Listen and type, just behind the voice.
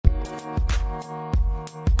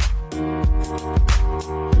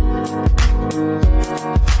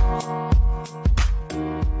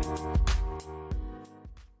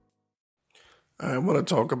want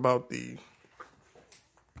to talk about the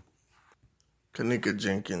Kenneka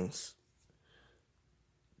Jenkins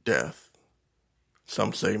death.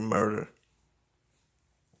 Some say murder.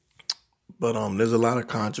 But there's a lot of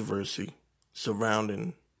controversy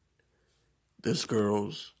surrounding this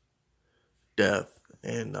girl's death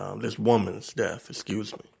and this woman's death,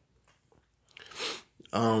 excuse me.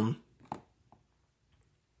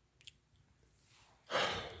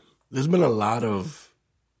 There's been a lot of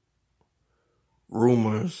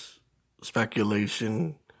rumors,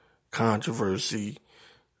 speculation, controversy,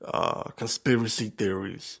 conspiracy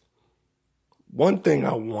theories. One thing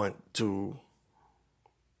I want to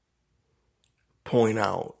point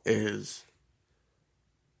out is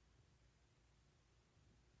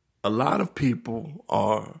a lot of people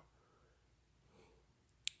are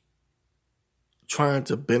trying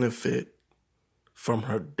to benefit from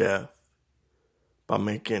her death by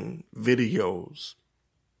making videos,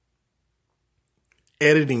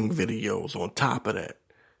 editing videos on top of that,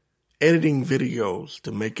 editing videos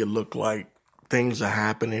to make it look like things are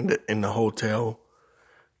happening in the hotel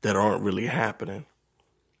that aren't really happening.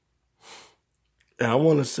 And I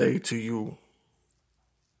want to say to you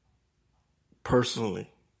personally,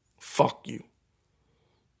 fuck you.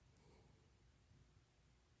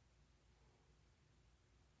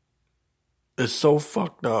 It's so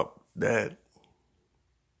fucked up that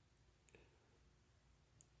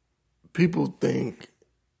people think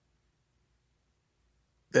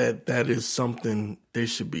that is something they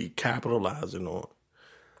should be capitalizing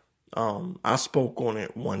on. I spoke on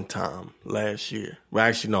it one time last year. Well,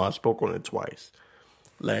 actually, no, I spoke on it twice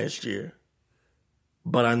last year.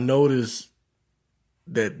 But I noticed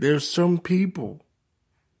that there's some people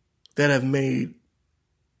that have made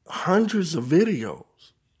hundreds of videos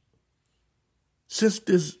since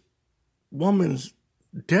this woman's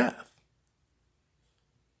death.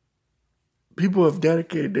 People have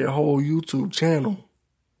dedicated their whole YouTube channel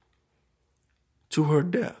to her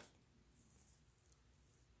death,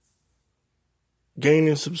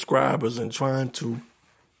 gaining subscribers and trying to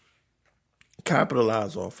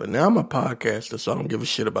capitalize off it. Now, I'm a podcaster, so I don't give a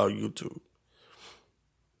shit about YouTube.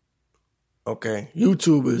 Okay?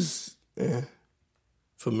 YouTube is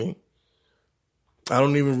for me. I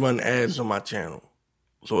don't even run ads on my channel,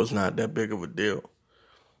 so it's not that big of a deal.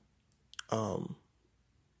 I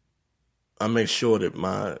make sure that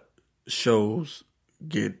my shows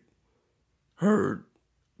get heard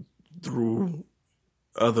through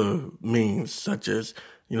other means, such as,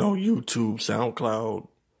 YouTube, SoundCloud,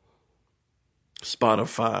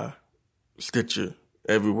 Spotify, Stitcher,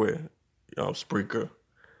 everywhere, Spreaker,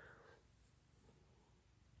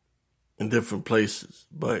 in different places.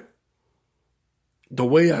 But the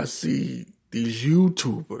way I see these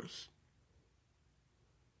YouTubers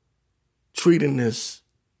treating this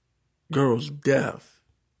girl's death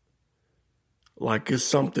like it's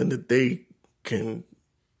something that they can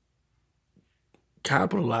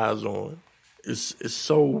capitalize on is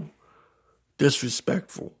so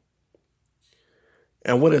disrespectful.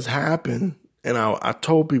 And what has happened, and I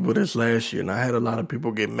told people this last year, and I had a lot of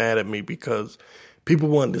people get mad at me because people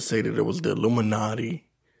wanted to say that it was the Illuminati,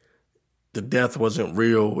 the death wasn't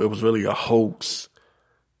real, it was really a hoax,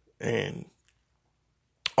 and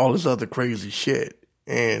all this other crazy shit.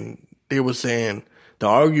 And they were saying, the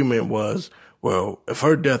argument was, well, if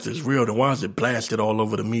her death is real, then why is it blasted all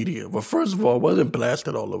over the media? Well, first of all, it wasn't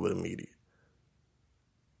blasted all over the media.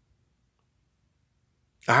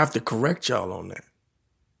 I have to correct y'all on that.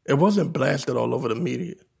 It wasn't blasted all over the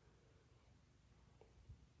media.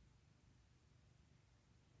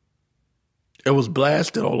 It was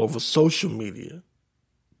blasted all over social media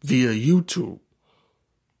via YouTube.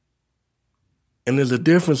 And there's a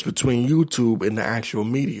difference between YouTube and the actual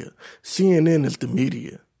media. CNN is the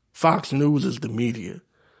media. Fox News is the media.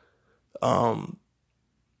 CBS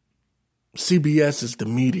is the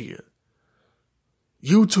media.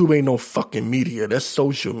 YouTube ain't no fucking media. That's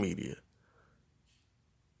social media.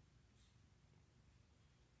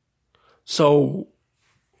 So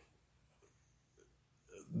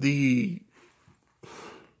the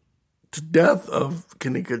death of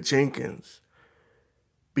Kenneka Jenkins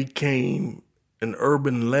became an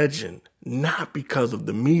urban legend, not because of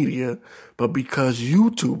the media, but because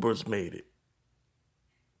YouTubers made it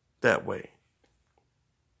that way.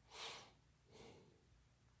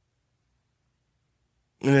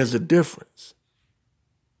 And there's a difference.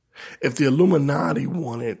 If the Illuminati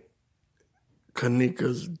wanted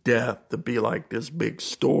Kenneka's death to be like this big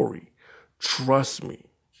story, trust me,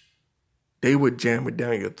 they would jam it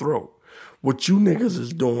down your throat. What you niggas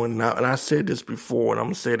is doing now, and I said this before, and I'm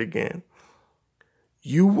going to say it again,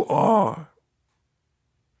 you are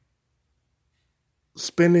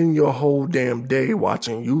spending your whole damn day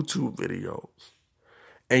watching YouTube videos.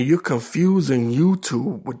 And you're confusing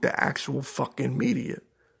YouTube with the actual fucking media.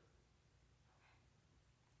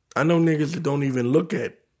 I know niggas that don't even look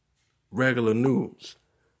at regular news.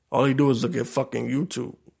 All they do is look at fucking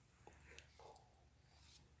YouTube.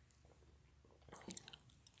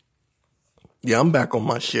 Yeah, I'm back on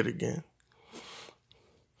my shit again.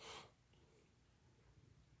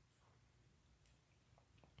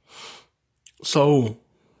 So,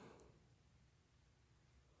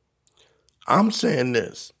 I'm saying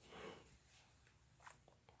this.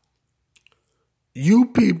 You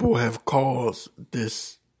people have caused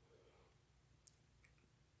this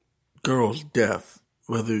girl's death,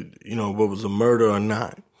 whether, what was a murder or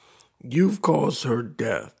not. You've caused her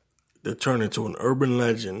death to turn into an urban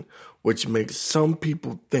legend, which makes some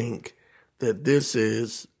people think that this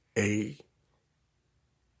is a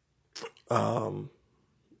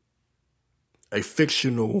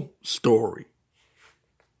fictional story.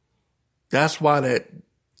 That's why that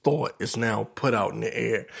thought is now put out in the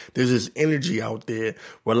air. There's this energy out there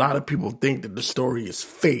where a lot of people think that the story is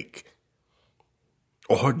fake,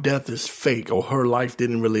 or her death is fake, or her life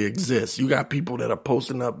didn't really exist. You got people that are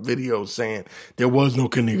posting up videos saying there was no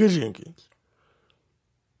Kenneka Jenkins.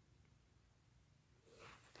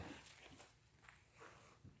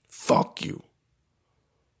 Fuck you.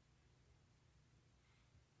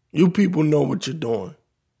 You people know what you're doing.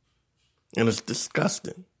 And it's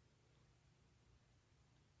disgusting.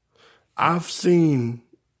 I've seen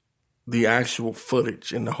the actual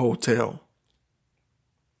footage in the hotel.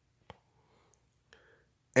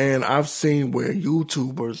 And I've seen where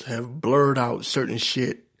YouTubers have blurred out certain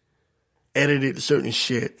shit, edited certain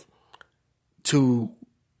shit to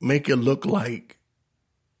make it look like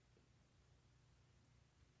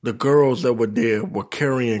the girls that were there were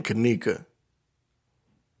carrying Kenneka.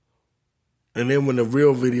 And then when the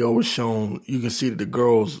real video was shown, you can see that the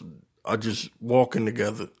girls are just walking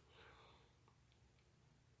together.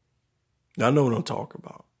 I know what I'm talking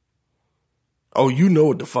about. Oh, you know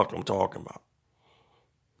what the fuck I'm talking about.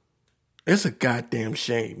 It's a goddamn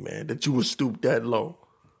shame, man, that you would stoop that low.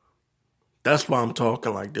 That's why I'm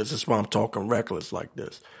talking like this. That's why I'm talking reckless like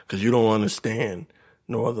this. Because you don't understand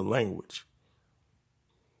no other language.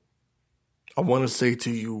 I want to say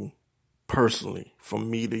to you personally, from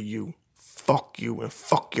me to you, fuck you and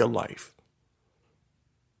fuck your life.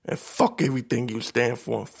 And fuck everything you stand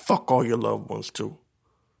for and fuck all your loved ones too.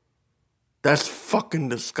 That's fucking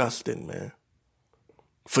disgusting, man.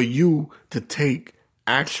 For you to take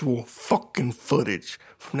actual fucking footage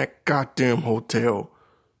from that goddamn hotel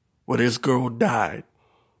where this girl died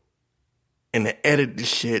and to edit the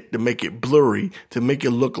shit to make it blurry, to make it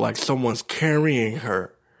look like someone's carrying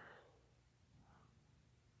her.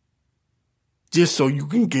 Just so you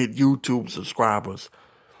can get YouTube subscribers.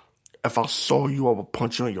 If I saw you, I would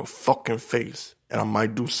punch you in your fucking face. And I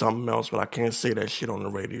might do something else, but I can't say that shit on the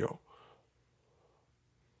radio.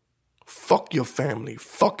 Fuck your family.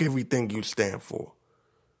 Fuck everything you stand for.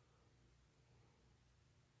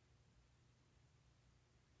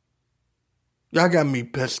 Y'all got me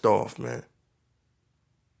pissed off, man.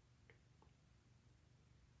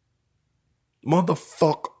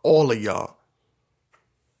 Motherfuck all of y'all.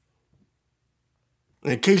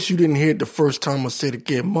 In case you didn't hear it the first time, I said it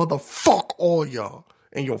again. Motherfuck all y'all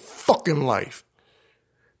in your fucking life.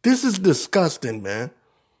 This is disgusting, man.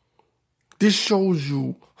 This shows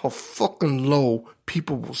you how fucking low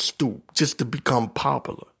people will stoop just to become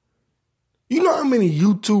popular. You know how many how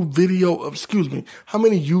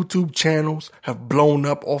many YouTube channels have blown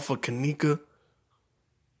up off of Kenneka?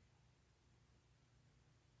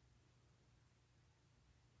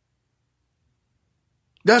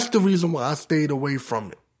 That's the reason why I stayed away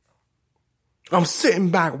from it. I'm sitting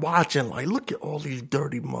back watching like, look at all these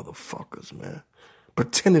dirty motherfuckers, man.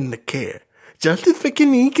 Pretending to care. Justice for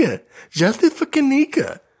Kenneka. Justice for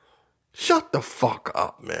Kenneka. Shut the fuck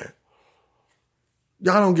up, man.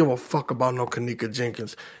 Y'all don't give a fuck about no Kenneka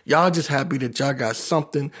Jenkins. Y'all just happy that y'all got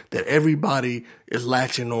something that everybody is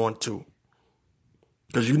latching on to.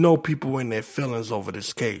 Because you know people in their feelings over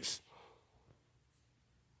this case.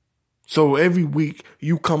 So every week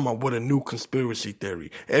you come up with a new conspiracy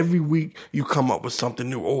theory. Every week you come up with something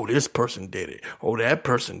new. Oh, this person did it. Oh, that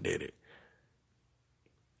person did it.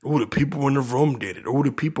 Oh, the people in the room did it. Oh,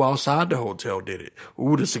 the people outside the hotel did it.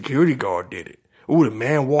 Oh, the security guard did it. Oh, the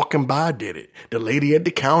man walking by did it. The lady at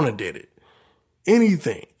the counter did it.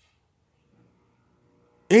 Anything.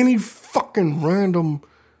 Any fucking random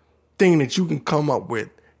thing that you can come up with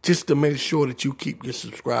just to make sure that you keep your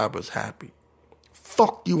subscribers happy.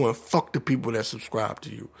 Fuck you and fuck the people that subscribe to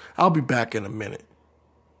you. I'll be back in a minute.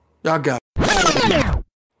 Y'all got.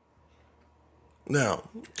 Now,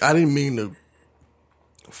 I didn't mean to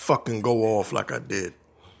fucking go off like I did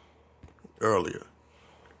earlier.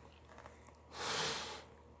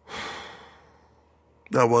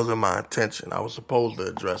 That wasn't my intention. I was supposed to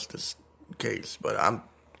address this case, but I'm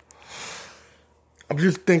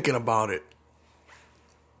just thinking about it.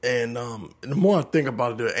 And the more I think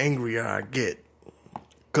about it, the angrier I get.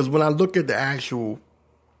 Because when I look at the actual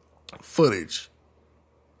footage,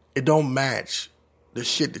 it don't match the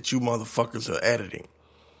shit that you motherfuckers are editing.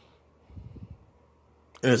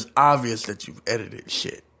 And it's obvious that you've edited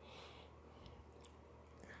shit.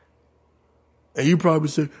 And you probably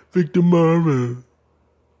say, Victor Morrow,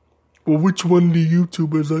 well, which one of the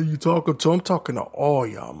YouTubers are you talking to? I'm talking to all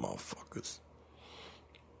y'all motherfuckers.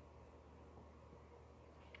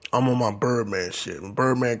 I'm on my Birdman shit. When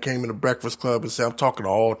Birdman came in the Breakfast Club and said, I'm talking to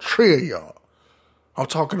all three of y'all. I'm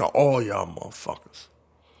talking to all y'all motherfuckers.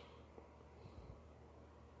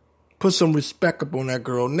 Put some respect up on that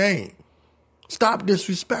girl's name. Stop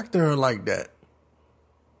disrespecting her like that.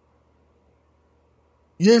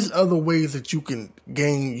 There's other ways that you can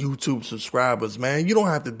gain YouTube subscribers, man. You don't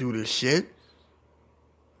have to do this shit.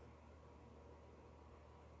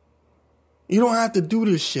 You don't have to do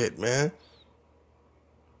this shit, man.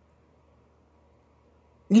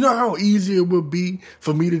 You know how easy it would be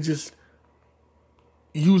for me to just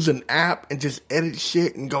use an app and just edit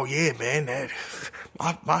shit and go, yeah, man, that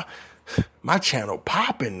my channel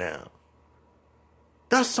popping now.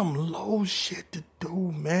 That's some low shit to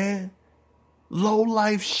do, man. Low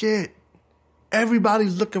life shit.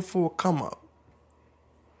 Everybody's looking for a come up.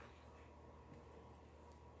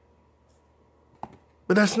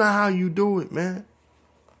 But that's not how you do it, man.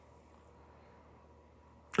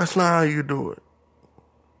 That's not how you do it.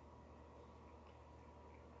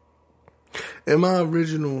 In my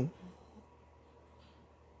original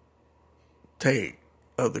take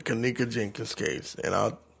of the Kenneka Jenkins case, and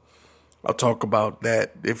I'll talk about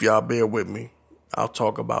that if y'all bear with me. I'll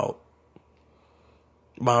talk about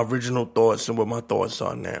my original thoughts and what my thoughts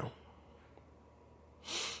are now.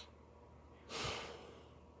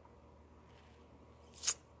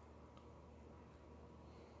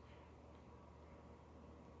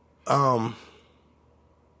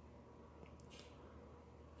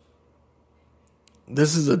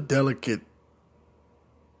 This is a delicate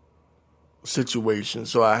situation,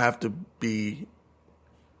 so I have to be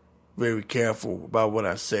very careful about what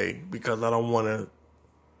I say because I don't want to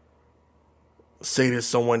say that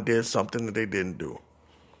someone did something that they didn't do.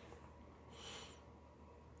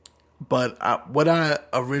 But what I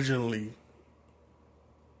originally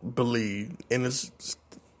believed, and it's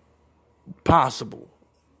possible,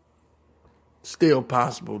 still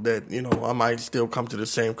possible that, I might still come to the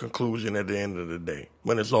same conclusion at the end of the day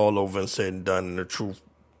when it's all over and said and done and the truth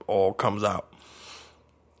all comes out.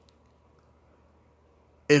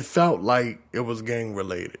 It felt like it was gang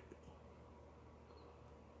related.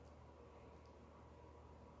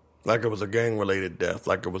 Like it was a gang related death,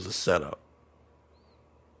 like it was a setup.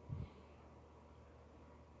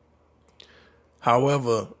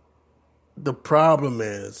 However, the problem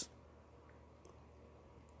is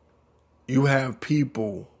you have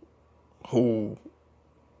people who,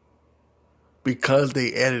 because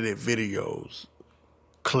they edited videos,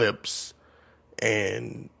 clips,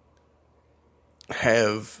 and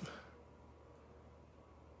have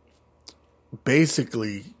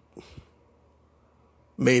basically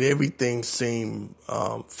made everything seem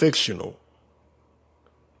fictional.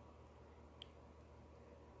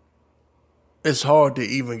 It's hard to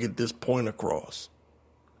even get this point across.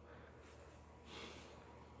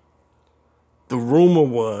 The rumor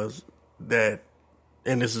was that,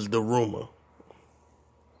 and this is the rumor,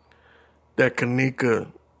 that Kenneka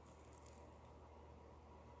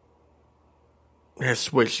has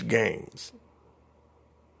switched gangs.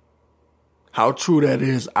 How true that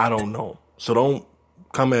is, I don't know. So don't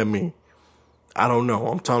come at me. I don't know.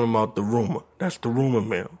 I'm talking about the rumor. That's the rumor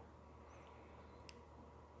mill.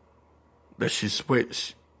 That she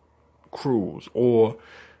switched crews. Or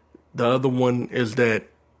the other one is that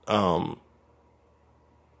her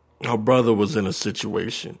brother was in a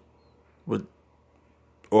situation with,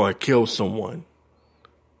 or had killed someone.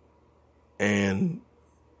 And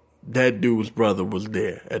that dude's brother was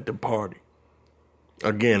there at the party.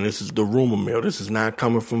 Again, this is the rumor mill. This is not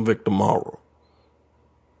coming from Victor Morrow.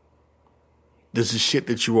 This is shit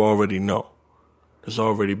that you already know. It's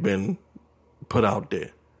already been put out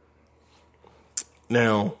there.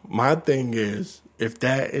 Now, my thing is, if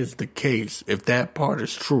that is the case, if that part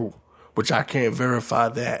is true, which I can't verify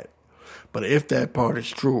that, but if that part is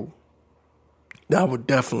true, I would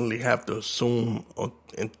definitely have to assume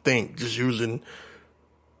and think, just using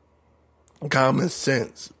common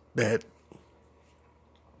sense, that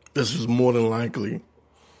this was more than likely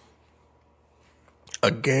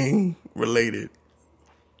a gang-related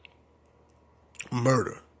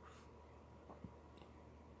murder.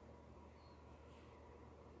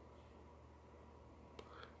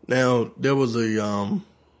 Now, there was a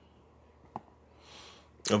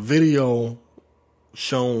video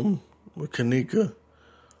shown with Kenneka,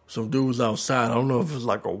 some dudes outside. I don't know if it was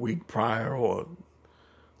like a week prior or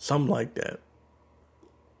something like that.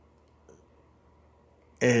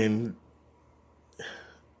 And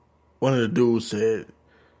one of the dudes said,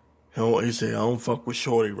 he said, I don't fuck with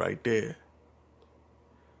Shorty right there.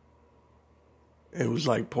 It was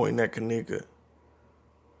like pointing at Kenneka.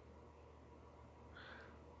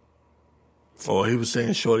 Or he was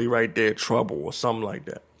saying Shorty right there, trouble, or something like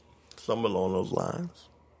that. Something along those lines.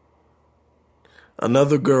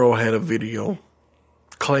 Another girl had a video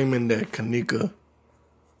claiming that Kenneka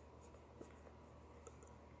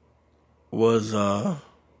was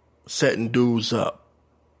setting dudes up.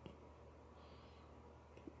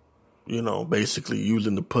 You know, basically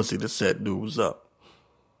using the pussy to set dudes up.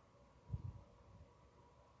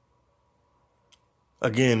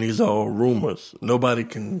 Again, these are all rumors. Nobody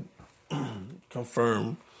can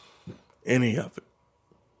confirm any of it.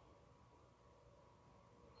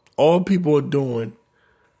 All people are doing,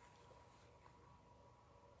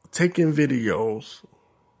 taking videos,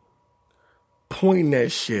 pointing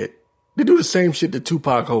that shit. They do the same shit that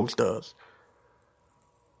Tupac Hoax does.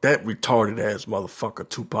 That retarded ass motherfucker,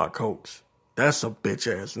 Tupac Hoax. That's a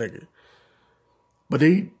bitch ass nigga. But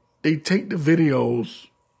they take the videos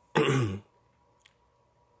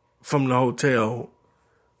from the hotel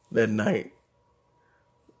that night,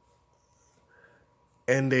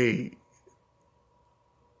 and they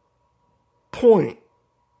point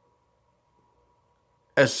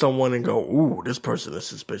at someone and go, ooh, this person is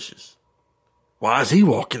suspicious. Why is he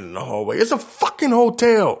walking in the hallway? It's a fucking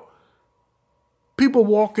hotel. People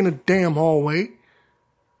walk in a damn hallway.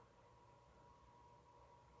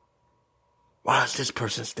 Why is this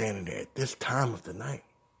person standing there at this time of the night?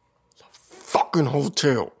 It's a fucking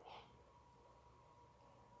hotel.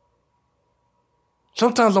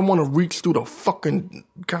 Sometimes I want to reach through the fucking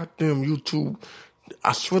goddamn YouTube.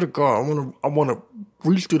 I swear to God, I want to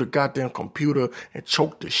reach through the goddamn computer and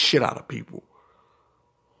choke the shit out of people.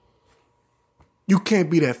 You can't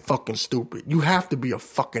be that fucking stupid. You have to be a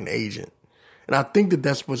fucking agent. And I think that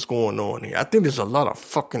that's what's going on here. I think there's a lot of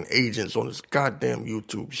fucking agents on this goddamn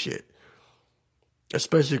YouTube shit.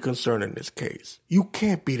 Especially concerning this case. You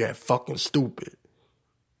can't be that fucking stupid.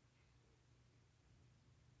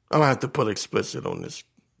 I'm going to have to put explicit on this.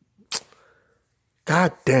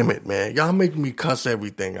 God damn it, man. Y'all making me cuss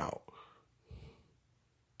everything out.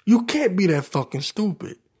 You can't be that fucking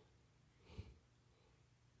stupid.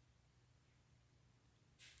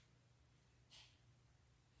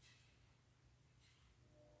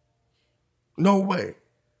 No way.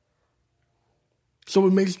 So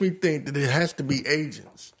it makes me think that it has to be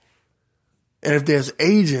agents. And if there's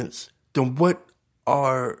agents, then what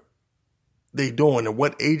are they doing? And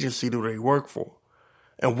what agency do they work for?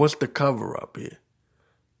 And what's the cover up here?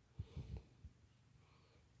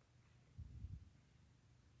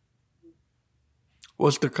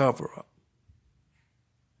 What's the cover up?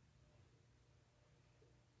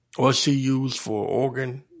 Was she used for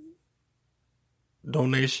organ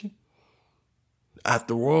donation?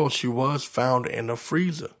 After all, she was found in a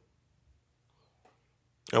freezer.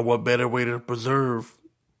 And what better way to preserve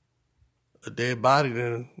a dead body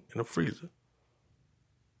than in a freezer?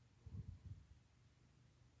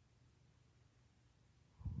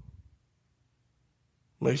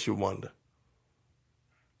 Makes you wonder.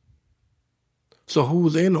 So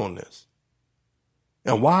who's in on this?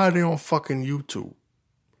 And why are they on fucking YouTube?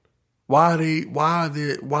 Why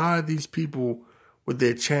are these people with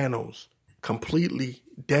their channels completely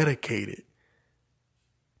dedicated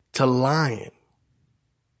to lying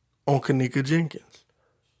on Kenneka Jenkins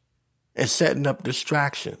and setting up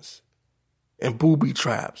distractions and booby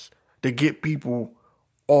traps to get people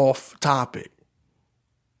off topic?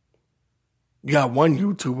 You got one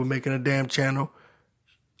YouTuber making a damn channel.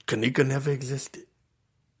 Kenneka never existed.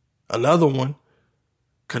 Another one,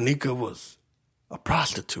 Kenneka was a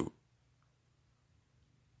prostitute.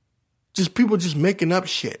 Just people just making up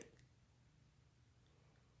shit.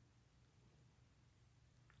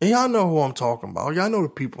 And y'all know who I'm talking about. Y'all know the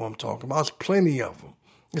people I'm talking about. There's plenty of them.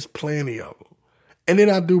 There's plenty of them. And then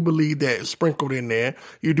I do believe that sprinkled in there,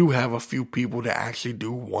 you do have a few people that actually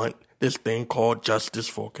do want this thing called justice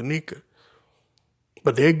for Kenneka.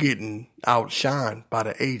 But they're getting outshined by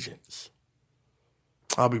the agents.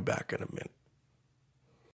 I'll be back in a minute.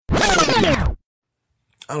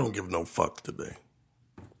 I don't give no fuck today.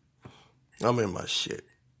 I'm in my shit.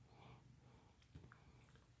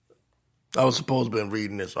 I was supposed to be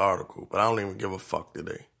reading this article, but I don't even give a fuck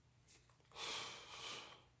today.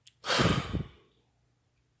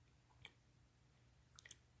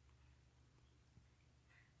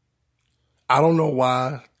 I don't know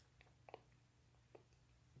why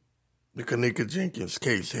the Kenneka Jenkins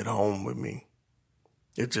case hit home with me.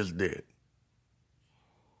 It just did.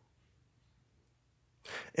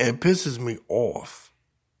 And it pisses me off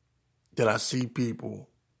that I see people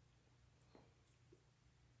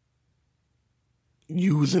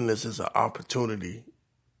using this as an opportunity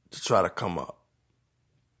to try to come up.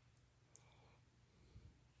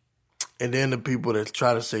 And then the people that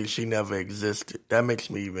try to say she never existed, that makes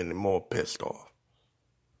me even more pissed off.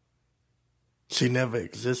 She never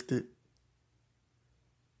existed.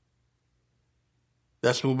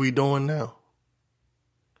 That's what we doing now.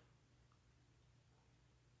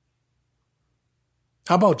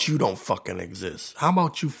 How about you don't fucking exist? How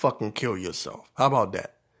about you fucking kill yourself? How about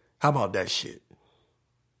that? How about that shit?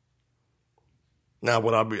 Now,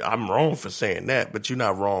 I'm wrong for saying that, but you're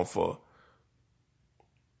not wrong for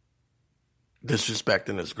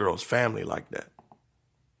disrespecting this girl's family like that.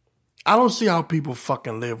 I don't see how people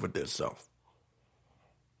fucking live with themselves.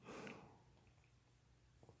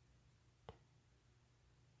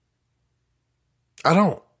 I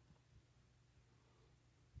don't.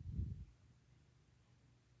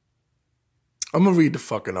 I'm going to read the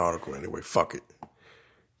fucking article anyway. Fuck it.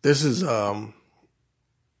 This is from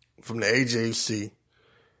the AJC.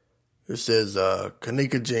 It says,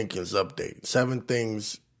 Kenneka Jenkins update. 7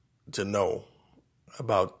 things to know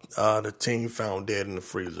about the teen found dead in the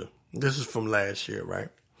freezer. This is from last year, right?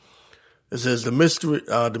 It says, the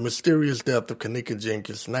mysterious death of Kenneka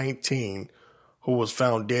Jenkins, 19, who was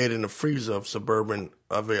found dead in the freezer of a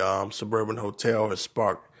suburban hotel, has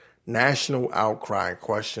sparked national outcry and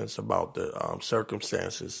questions about the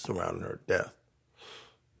circumstances surrounding her death.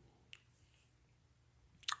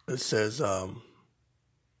 It says,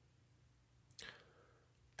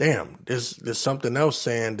 there's something else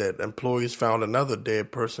saying that employees found another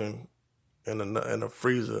dead person in a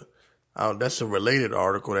freezer. That's a related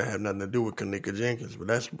article that had nothing to do with Kenneka Jenkins, but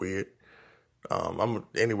that's weird.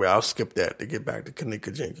 Anyway, I'll skip that to get back to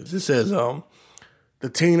Kenneka Jenkins. It says, the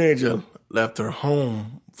teenager left her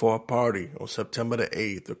home for a party on September the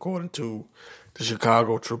 8th, according to the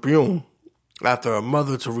Chicago Tribune, after her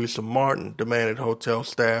mother, Teresa Martin, demanded hotel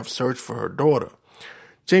staff search for her daughter.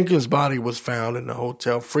 Jenkins' body was found in the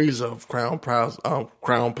hotel freezer of Crown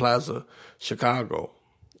Plaza, Chicago,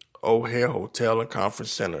 O'Hare Hotel and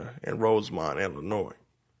Conference Center in Rosemont, Illinois.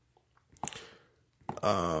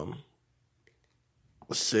 Let's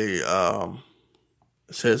see. It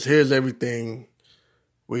says, here's everything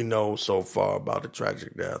we know so far about the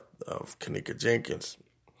tragic death of Kenneka Jenkins.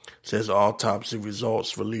 It says autopsy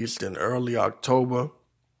results released in early October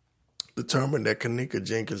determined that Kenneka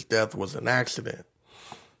Jenkins' death was an accident.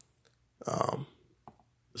 It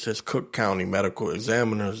says Cook County Medical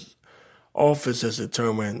Examiner's Office has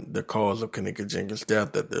determined the cause of Kenneka Jenkins'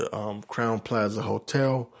 death at the Crown Plaza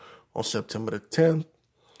Hotel on September the 10th.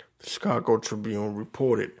 The Chicago Tribune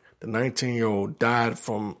reported the 19-year-old died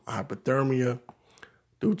from hypothermia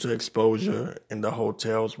due to exposure in the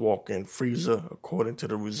hotel's walk-in freezer, according to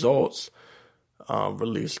the results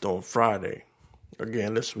released on Friday.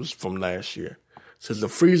 Again, this was from last year. It says the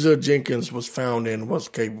freezer Jenkins was found in was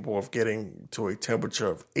capable of getting to a temperature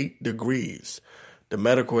of 8 degrees. The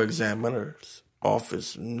medical examiner's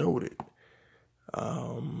office noted.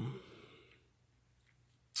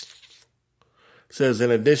 Says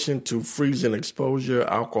in addition to freezing exposure,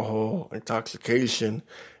 alcohol, intoxication,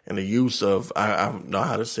 and the use of, I don't know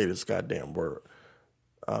how to say this goddamn word.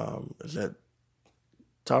 Is that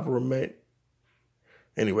topiramate?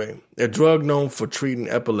 Anyway, a drug known for treating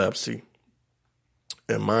epilepsy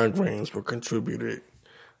and migraines were contributing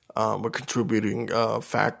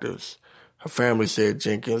factors. Her family said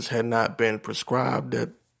Jenkins had not been prescribed that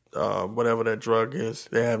whatever that drug is.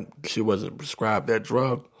 She wasn't prescribed that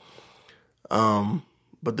drug.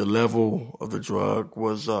 But the level of the drug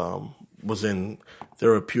was in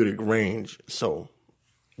therapeutic range. So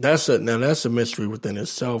that's a mystery within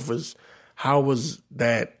itself. Is how was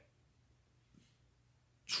that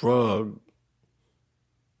drug,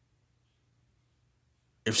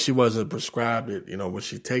 if she wasn't prescribed it, was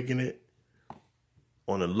she taking it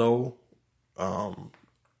on a low?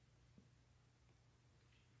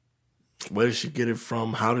 Where did she get it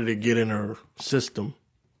from? How did it get in her system?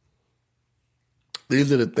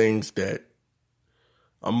 These are the things that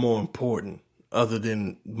are more important other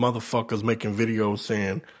than motherfuckers making videos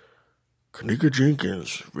saying Kenneka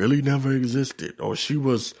Jenkins really never existed, or she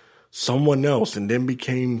was someone else and then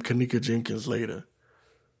became Kenneka Jenkins later.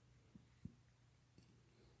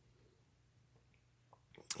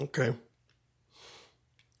 Okay.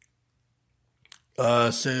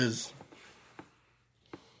 It says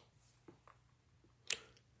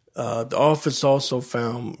the office also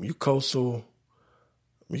found mucosal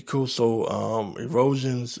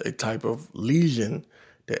erosions, a type of lesion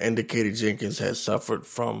that indicated Jenkins had suffered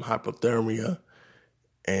from hypothermia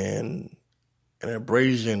and an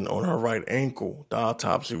abrasion on her right ankle. The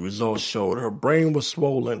autopsy results showed her brain was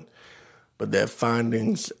swollen, but that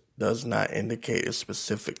findings does not indicate a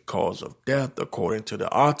specific cause of death. According to the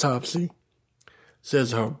autopsy, it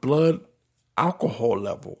says her blood alcohol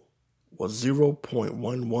level was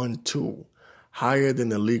 0.112, higher than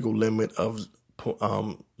the legal limit of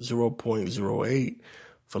 0.08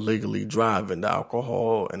 for legally driving. The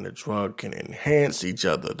alcohol and the drug can enhance each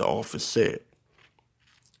other, the office said.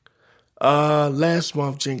 Last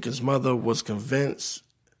month, Jenkins' mother was convinced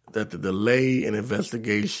that the delay in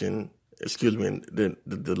investigating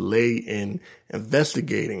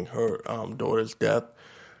her daughter's death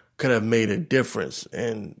could have made a difference,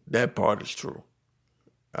 and that part is true.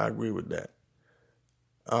 I agree with that.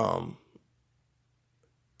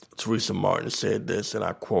 Teresa Martin said this, and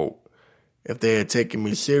I quote, "If they had taken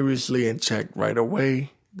me seriously and checked right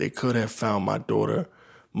away, they could have found my daughter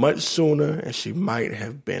much sooner, and she might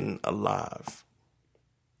have been alive."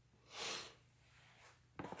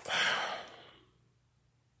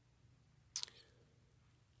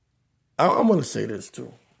 I'm going to say this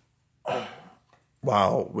too.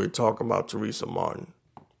 While we're talking about Teresa Martin,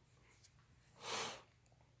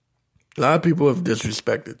 a lot of people have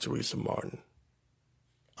disrespected Teresa Martin.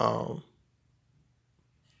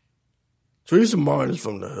 Teresa Martin is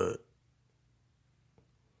from the hood.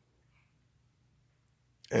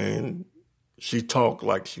 And she talk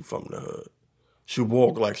like she from the hood. She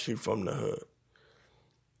walk like she from the hood.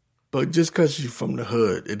 But just because she's from the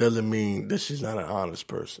hood, it doesn't mean that she's not an honest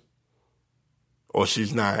person. Or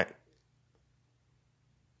she's not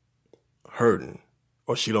hurting.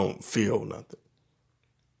 Or she don't feel nothing.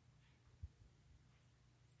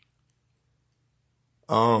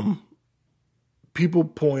 People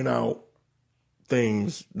point out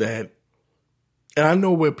things that, and I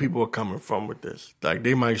know where people are coming from with this. Like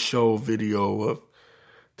they might show a video of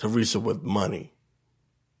Teresa with money.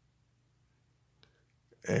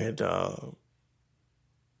 And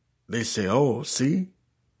they say, oh, see,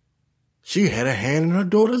 she had a hand in her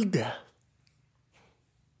daughter's death.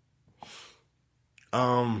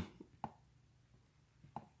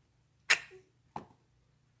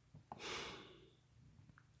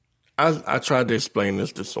 I tried to explain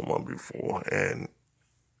this to someone before, and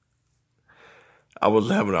I was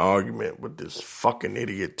having an argument with this fucking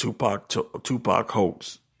idiot Tupac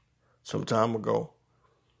hoax some time ago.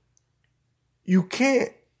 You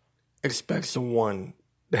can't expect someone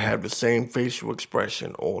to have the same facial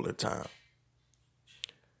expression all the time.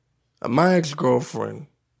 My ex-girlfriend,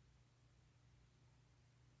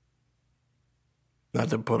 not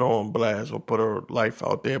to put her on blast or put her life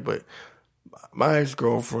out there, but my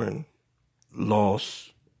ex-girlfriend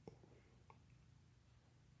lost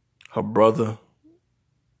her brother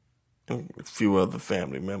and a few other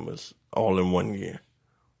family members all in 1 year.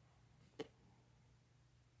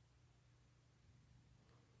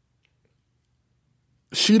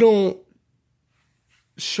 She don't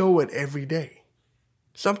show it every day.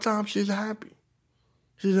 Sometimes she's happy.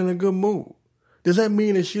 She's in a good mood. Does that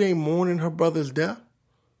mean that she ain't mourning her brother's death?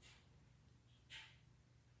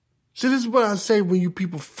 See, this is what I say when you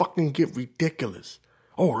people fucking get ridiculous.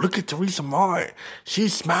 Oh, look at Teresa Martin.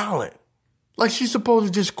 She's smiling. Like she's supposed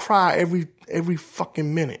to just cry every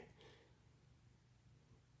fucking minute.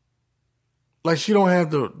 Like she don't have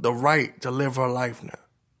the right to live her life now.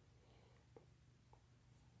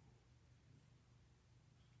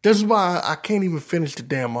 This is why I can't even finish the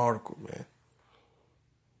damn article, man.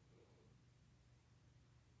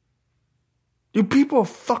 You people are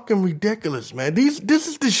fucking ridiculous, man. This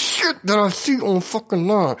is the shit that I see on fucking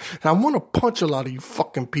line. And I want to punch a lot of you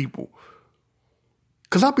fucking people.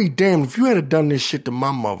 Because I'll be damned if you had done this shit to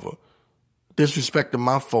my mother, disrespecting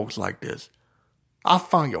my folks like this, I'll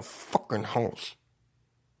find your fucking house.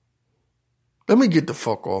 Let me get the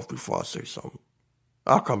fuck off before I say something.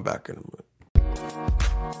 I'll come back in a minute.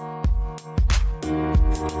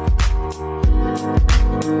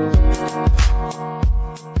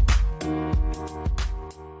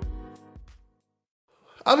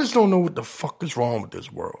 I just don't know what the fuck is wrong with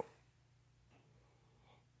this world.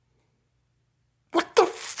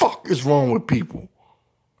 is wrong with people?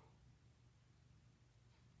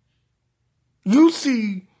 You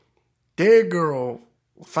see dead girl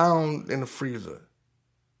found in the freezer,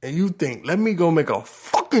 and you think, let me go make a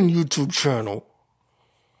fucking YouTube channel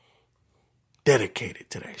dedicated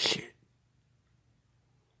to that shit.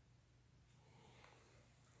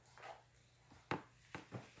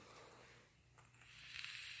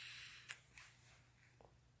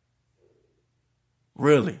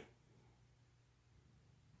 Really?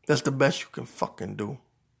 That's the best you can fucking do.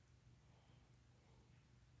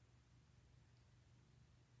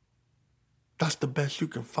 That's the best you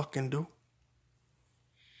can fucking do.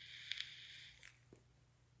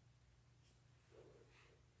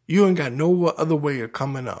 You ain't got no other way of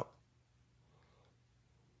coming up.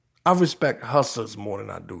 I respect hustlers more than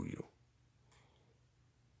I do you.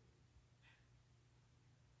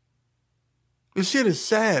 This shit is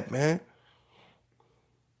sad, man.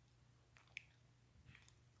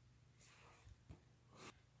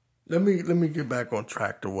 Let me get back on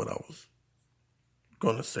track to what I was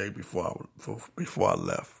gonna say before I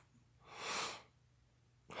left.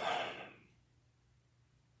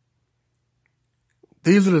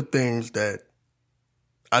 These are the things that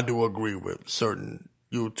I do agree with certain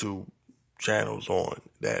YouTube channels on,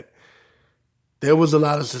 that there was a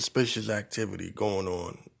lot of suspicious activity going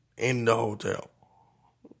on in the hotel,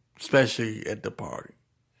 especially at the party.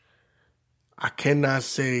 I cannot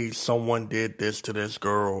say someone did this to this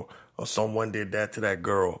girl or someone did that to that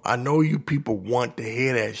girl. I know you people want to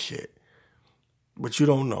hear that shit, but you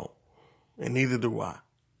don't know, and neither do I.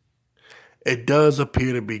 It does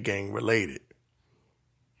appear to be gang related.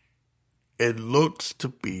 It looks to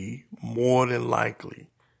be more than likely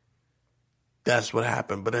that's what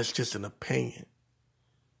happened, but that's just an opinion.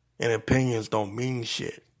 And opinions don't mean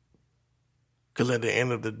shit. Because at the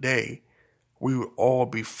end of the day, we would all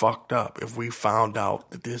be fucked up if we found out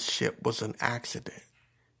that this shit was an accident.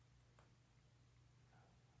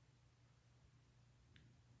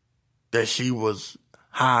 That she was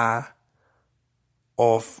high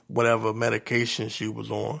off whatever medication she was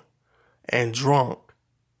on and drunk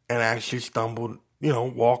and actually stumbled,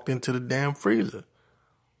 walked into the damn freezer.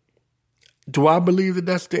 Do I believe that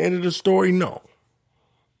that's the end of the story? No.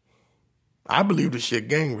 I believe the shit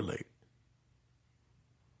gang related.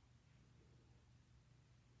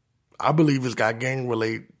 I believe it's got gang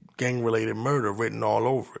related murder written all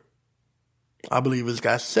over it. I believe it's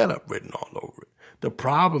got setup written all over it. The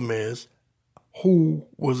problem is who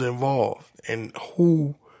was involved and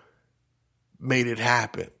who made it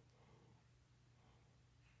happen.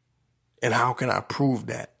 And how can I prove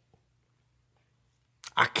that?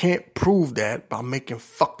 I can't prove that by making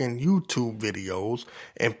fucking YouTube videos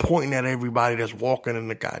and pointing at everybody that's walking in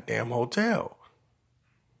the goddamn hotel.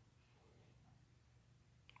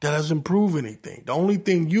 That doesn't prove anything. The only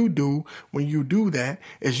thing you do when you do that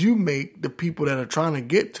is you make the people that are trying to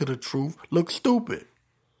get to the truth look stupid.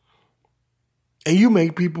 And you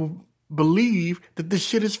make people believe that this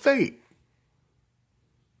shit is fake.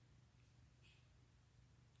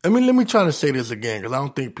 Let me try to say this again, because I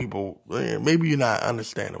don't think people, maybe you're not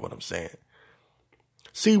understanding what I'm saying.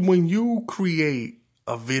 See, when you create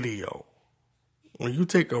a video, when you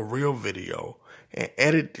take a real video and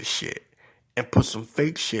edit the shit and put some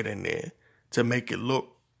fake shit in there to make it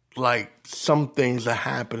look like some things are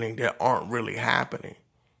happening that aren't really happening,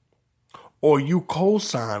 or you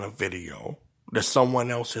co-sign a video that someone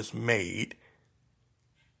else has made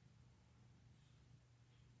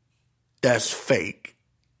that's fake,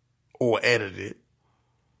 or edited,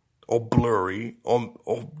 or blurry, or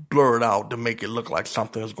blurred out to make it look like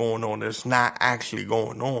something is going on that's not actually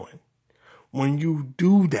going on. When you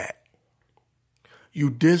do that, you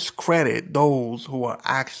discredit those who are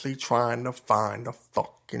actually trying to find the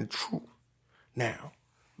fucking truth. Now,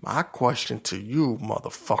 my question to you,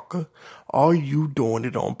 motherfucker, are you doing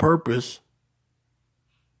it on purpose?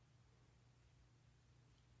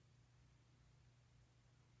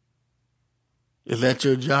 Is that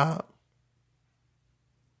your job?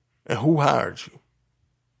 And who hired you?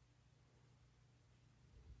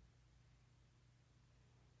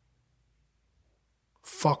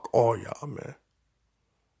 Fuck all y'all, man.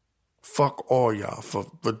 Fuck all y'all for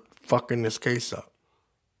fucking this case up.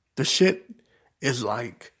 The shit is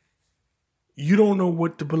like, you don't know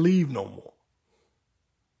what to believe no more.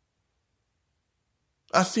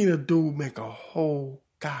 I seen a dude make a whole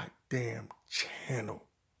goddamn channel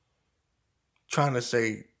trying to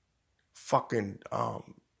say fucking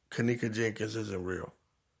Kenneka Jenkins isn't real.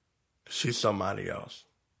 She's somebody else.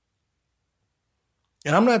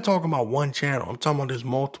 And I'm not talking about one channel. I'm talking about there's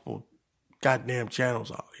multiple goddamn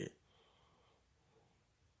channels out here.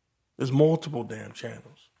 There's multiple damn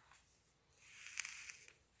channels.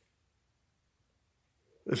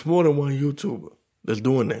 It's more than one YouTuber that's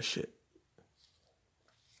doing that shit.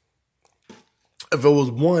 If it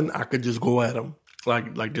was one, I could just go at him.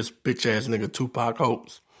 Like this bitch ass nigga Tupac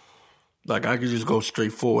Hopes. Like I could just go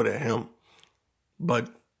straight forward at him. But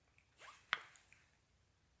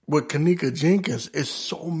with Kenneka Jenkins, it's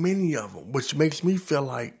so many of them, which makes me feel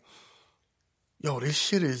like, yo, this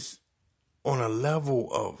shit is on a level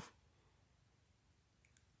of,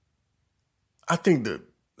 I think that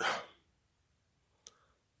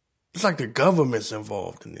it's like the government's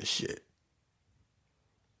involved in this shit.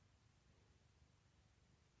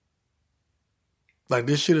 Like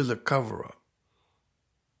this shit is a cover-up.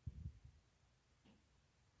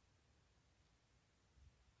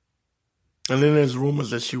 And then there's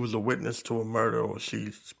rumors that she was a witness to a murder or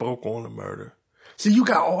she spoke on a murder. See, you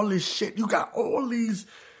got all this shit. You got all these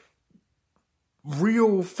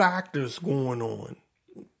real factors going on.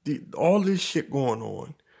 All this shit going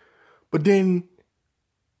on. But then,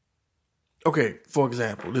 okay, for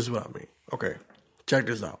example, this is what I mean. Okay, check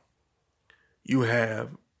this out. You have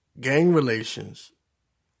gang relations,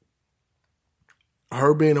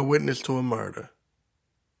 her being a witness to a murder,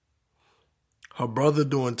 her brother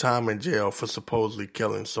doing time in jail for supposedly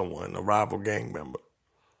killing someone, a rival gang member.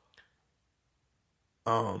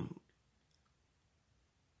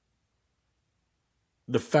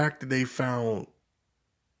 The fact that they found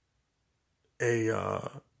a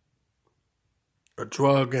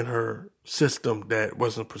drug in her system that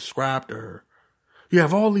wasn't prescribed to her. You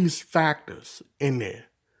have all these factors in there.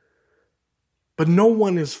 But no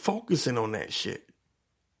one is focusing on that shit.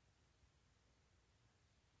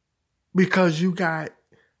 Because you got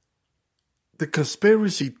the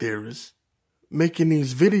conspiracy theorists making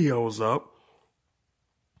these videos up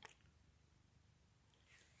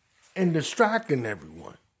and distracting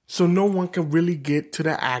everyone. So no one can really get to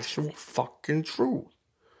the actual fucking truth.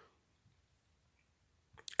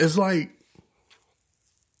 It's like,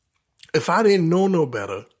 if I didn't know no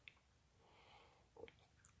better,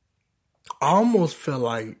 I almost feel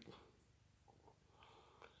like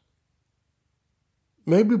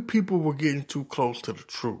maybe people were getting too close to the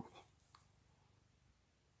truth.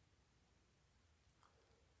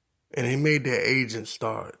 And they made their agents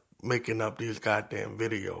start making up these goddamn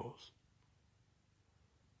videos.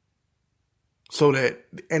 So that,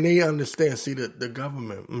 and they understand, see, the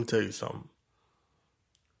government, let me tell you something.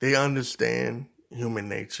 They understand human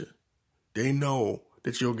nature. They know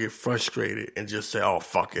that you'll get frustrated and just say, oh,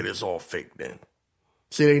 fuck it, it's all fake then.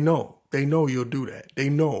 See, they know. They know you'll do that. They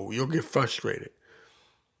know you'll get frustrated.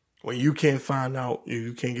 When you can't find out,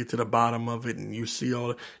 you can't get to the bottom of it and you see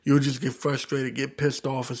all, you'll just get frustrated, get pissed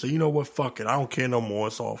off and say, you know what, fuck it, I don't care no more,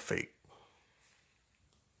 it's all fake.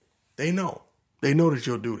 They know. They know that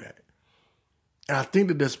you'll do that. And I think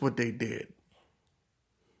that that's what they did.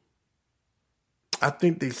 I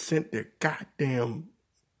think they sent their goddamn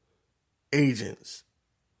agents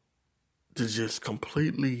to just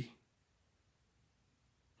completely,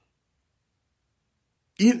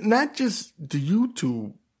 not just the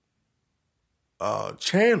YouTube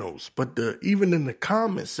channels, but even in the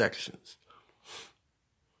comment sections.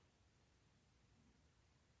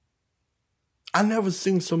 I never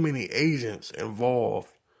seen so many agents involved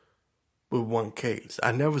with one case.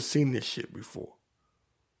 I never seen this shit before.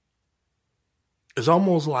 It's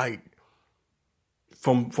almost like,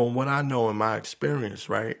 from what I know in my experience,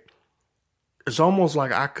 right? It's almost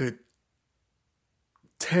like I could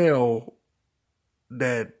tell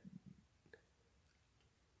that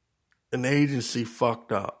an agency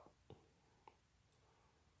fucked up.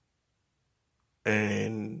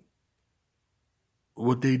 And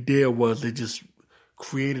what they did was they just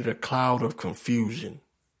created a cloud of confusion.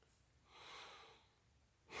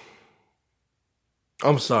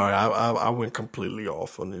 I'm sorry, I went completely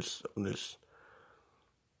off on this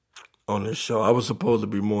show. I was supposed to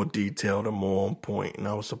be more detailed and more on point, and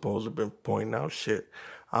I was supposed to be pointing out shit.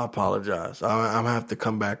 I apologize. I'm gonna have to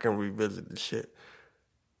come back and revisit the shit.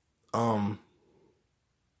 I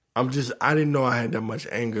didn't know I had that much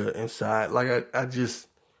anger inside. Like I just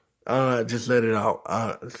let it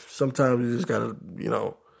out. Sometimes you just gotta,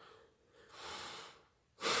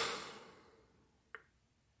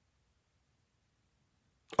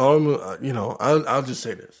 I'll just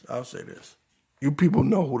say this. I'll say this. You people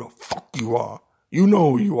know who the fuck you are. You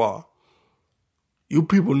know who you are. You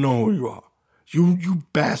people know who you are. You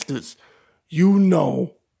bastards. You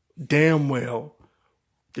know damn well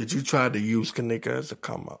that you tried to use Kenneka as a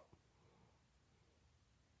come up.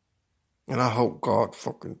 And I hope God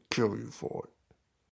fucking kill you for it.